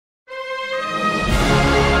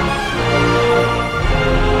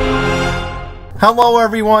Hello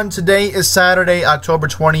everyone, today is Saturday, October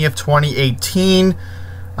 20th, 2018.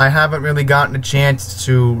 I haven't really gotten a chance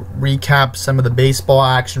to recap some of the baseball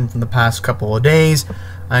action from the past couple of days.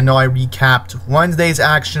 I know I recapped Wednesday's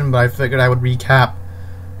action, but I figured I would recap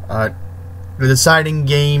the deciding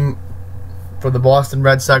game for the Boston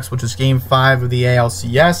Red Sox, which was Game 5 of the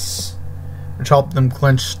ALCS, which helped them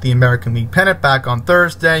clinch the American League pennant back on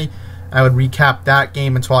Thursday. I would recap that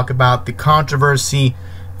game and talk about the controversy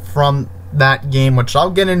from that game, which I'll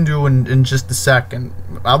get into in just a second.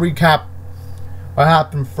 I'll recap what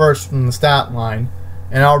happened first from the stat line,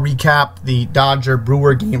 and I'll recap the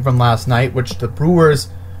Dodger-Brewer game from last night, which the Brewers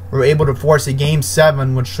were able to force a Game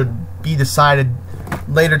 7, which should be decided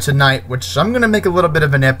later tonight, which I'm going to make a little bit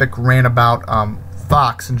of an epic rant about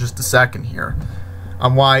Fox in just a second here,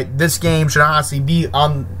 on why this game should honestly be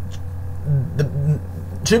on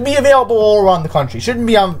should be available all around the country. Shouldn't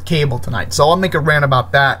be on cable tonight, so I'll make a rant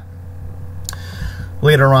about that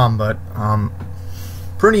later on, but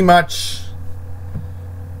pretty much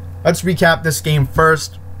let's recap this game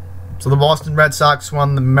first. So the Boston Red Sox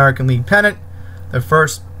won the American League pennant, their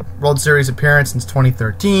first World Series appearance since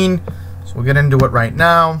 2013. So we'll get into it right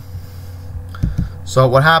now. So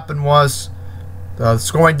what happened was the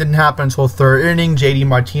scoring didn't happen until third inning. JD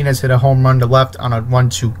Martinez hit a home run to left on a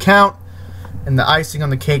 1-2 count, and the icing on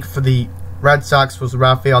the cake for the Red Sox was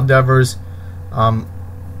Rafael Devers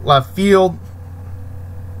left field.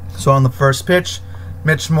 So on the first pitch,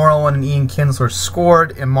 Mitch Moreland and Ian Kinsler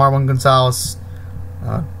scored, and Marwin Gonzalez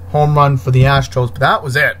home run for the Astros, but that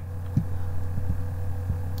was it.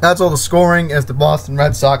 That's all the scoring as the Boston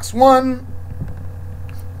Red Sox won,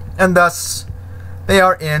 and thus they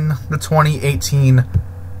are in the 2018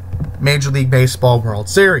 Major League Baseball World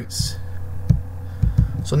Series.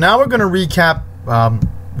 So now we're going to recap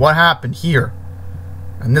what happened here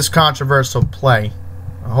in this controversial play.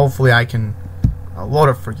 Hopefully I can load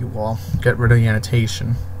it for you all. Get rid of the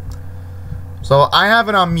annotation. So I have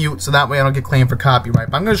it on mute so that way I don't get claimed for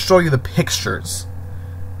copyright. But I'm going to show you the pictures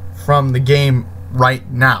from the game right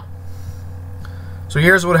now. So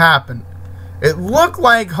here's what happened. It looked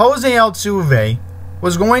like Jose Altuve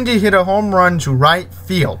was going to hit a home run to right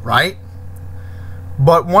field, right?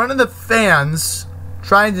 But one of the fans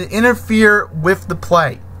tried to interfere with the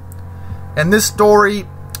play. And this story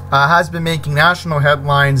has been making national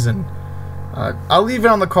headlines, and I'll leave it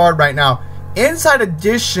on the card right now. Inside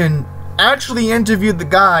Edition actually interviewed the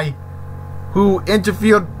guy who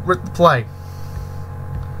interfered with the play.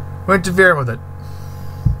 Who interfered with it.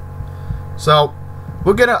 So,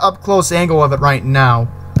 we'll get an up-close angle of it right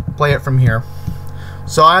now. Play it from here.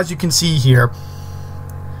 So, as you can see here,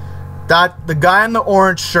 that the guy in the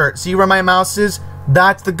orange shirt, see where my mouse is?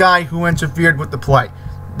 That's the guy who interfered with the play.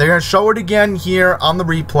 They're going to show it again here on the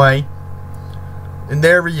replay. And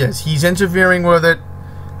there he is. He's interfering with it.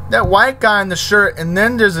 That white guy in the shirt, and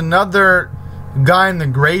then there's another guy in the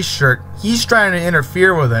gray shirt. He's trying to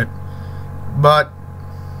interfere with it. But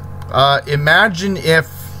imagine if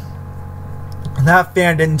that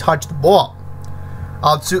fan didn't touch the ball.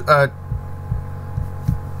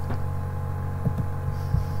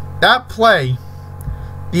 That play,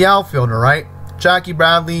 the outfielder, right? Jackie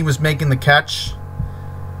Bradley was making the catch.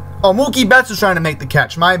 Oh, Mookie Betts was trying to make the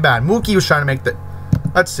catch. My bad. Mookie was trying to make the...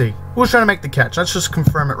 Let's see. Who was trying to make the catch? Let's just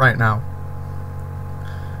confirm it right now.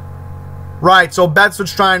 Right, so Betts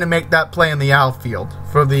was trying to make that play in the outfield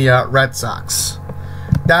for the Red Sox.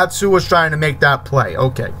 That's who was trying to make that play.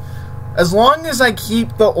 Okay. As long as I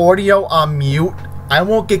keep the audio on mute, I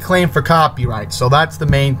won't get claimed for copyright. So that's the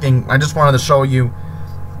main thing. I just wanted to show you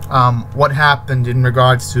what happened in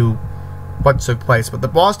regards to what took place. But the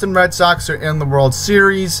Boston Red Sox are in the World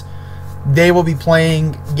Series. They will be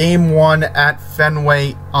playing Game 1 at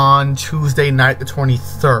Fenway on Tuesday night, the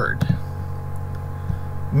 23rd.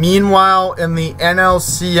 Meanwhile, in the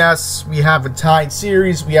NLCS, we have a tied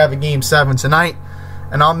series. We have a Game 7 tonight.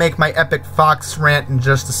 And I'll make my epic Fox rant in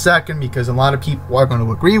just a second because a lot of people are going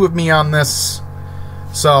to agree with me on this.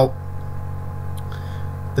 So,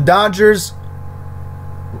 the Dodgers,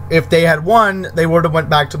 if they had won, they would have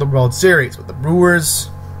went back to the World Series. But the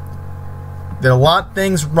Brewers did a lot of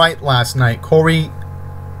things right last night.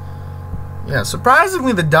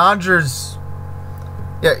 Surprisingly, the Dodgers,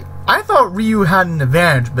 I thought Ryu had an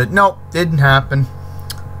advantage, but nope, didn't happen.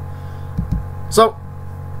 So,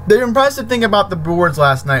 the impressive thing about the Brewers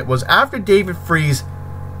last night was after David Freese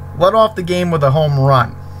led off the game with a home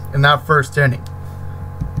run in that first inning,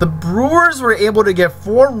 the Brewers were able to get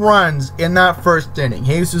 4 runs in that first inning.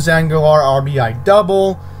 Jesus Aguilar RBI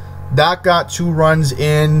double. That got 2 runs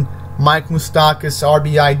in. Mike Moustakas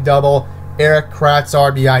RBI double. Eric Kratz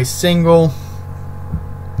RBI single.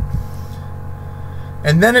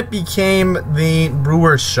 And then it became the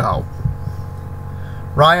Brewers show.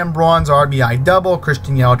 Ryan Braun's RBI double.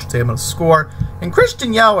 Christian Yelich was able to score. And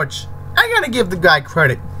Christian Yelich, I gotta give the guy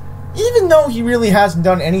credit. Even though he really hasn't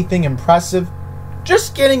done anything impressive,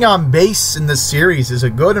 just getting on base in this series is a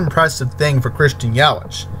good, impressive thing for Christian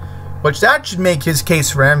Yelich. Which that should make his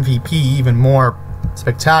case for MVP even more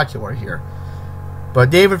spectacular here. But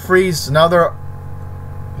David Freese, able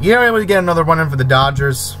to get another run in for the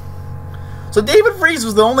Dodgers. So David Freese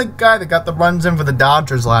was the only guy that got the runs in for the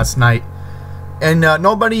Dodgers last night. And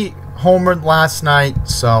nobody homered last night,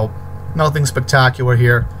 so nothing spectacular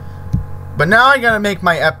here. But now I gotta make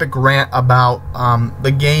my epic rant about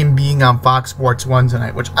the game being on Fox Sports 1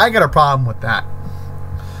 tonight, which I got a problem with that.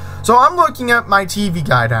 So I'm looking at my TV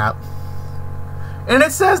Guide app, and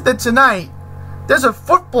it says that tonight there's a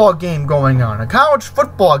football game going on, a college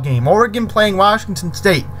football game, Oregon playing Washington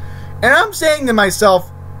State. And I'm saying to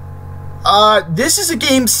myself, this is a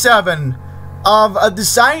Game 7 of a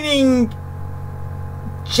deciding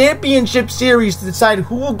championship series to decide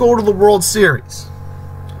who will go to the World Series.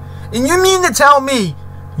 And you mean to tell me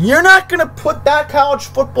you're not going to put that college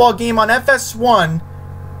football game on FS1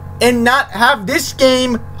 and not have this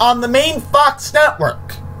game on the main Fox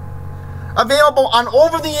network, available on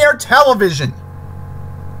over-the-air television?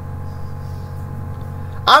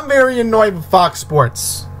 I'm very annoyed with Fox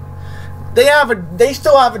Sports. They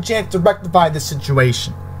still have a chance to rectify this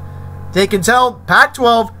situation. They can tell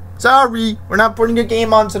Pac-12, sorry, we're not putting your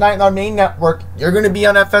game on tonight on our main network. You're going to be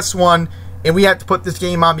on FS1, and we have to put this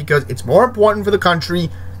game on because it's more important for the country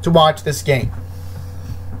to watch this game.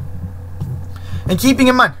 And keeping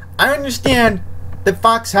in mind, I understand that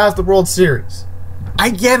Fox has the World Series.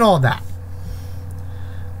 I get all that.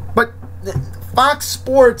 But Fox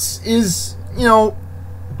Sports is,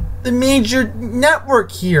 the major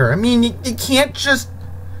network here. I mean, you can't just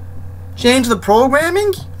change the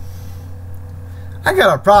programming? I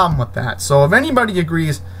got a problem with that. So if anybody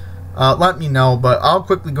agrees, let me know. But I'll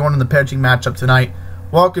quickly go into the pitching matchup tonight.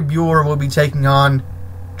 Walker Buehler will be taking on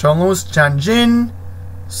Chonlus Chanjin.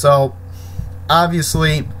 So,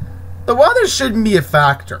 obviously, the weather shouldn't be a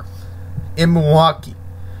factor in Milwaukee.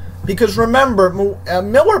 Because remember,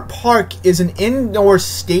 Miller Park is an indoor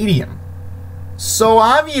stadium. So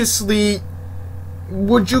obviously,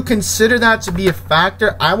 would you consider that to be a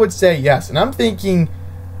factor? I would say yes. And I'm thinking,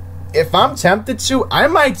 if I'm tempted to, I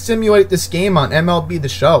might simulate this game on MLB The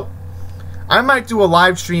Show. I might do a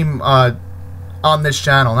live stream on this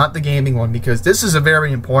channel, not the gaming one, because this is a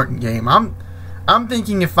very important game. I'm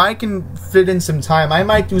thinking if I can fit in some time, I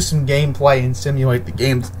might do some gameplay and simulate the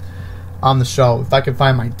games on the show, if I can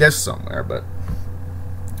find my disc somewhere. But,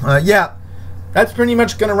 yeah. That's pretty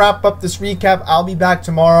much going to wrap up this recap. I'll be back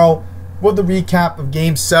tomorrow with the recap of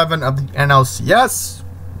Game 7 of the NLCS.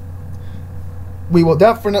 We will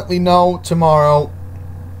definitely know tomorrow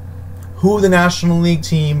who the National League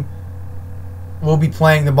team will be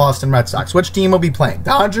playing the Boston Red Sox. Which team will be playing,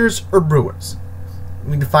 Dodgers or Brewers?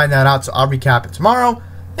 We need to find that out, so I'll recap it tomorrow.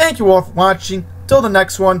 Thank you all for watching. Till the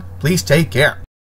next one, please take care.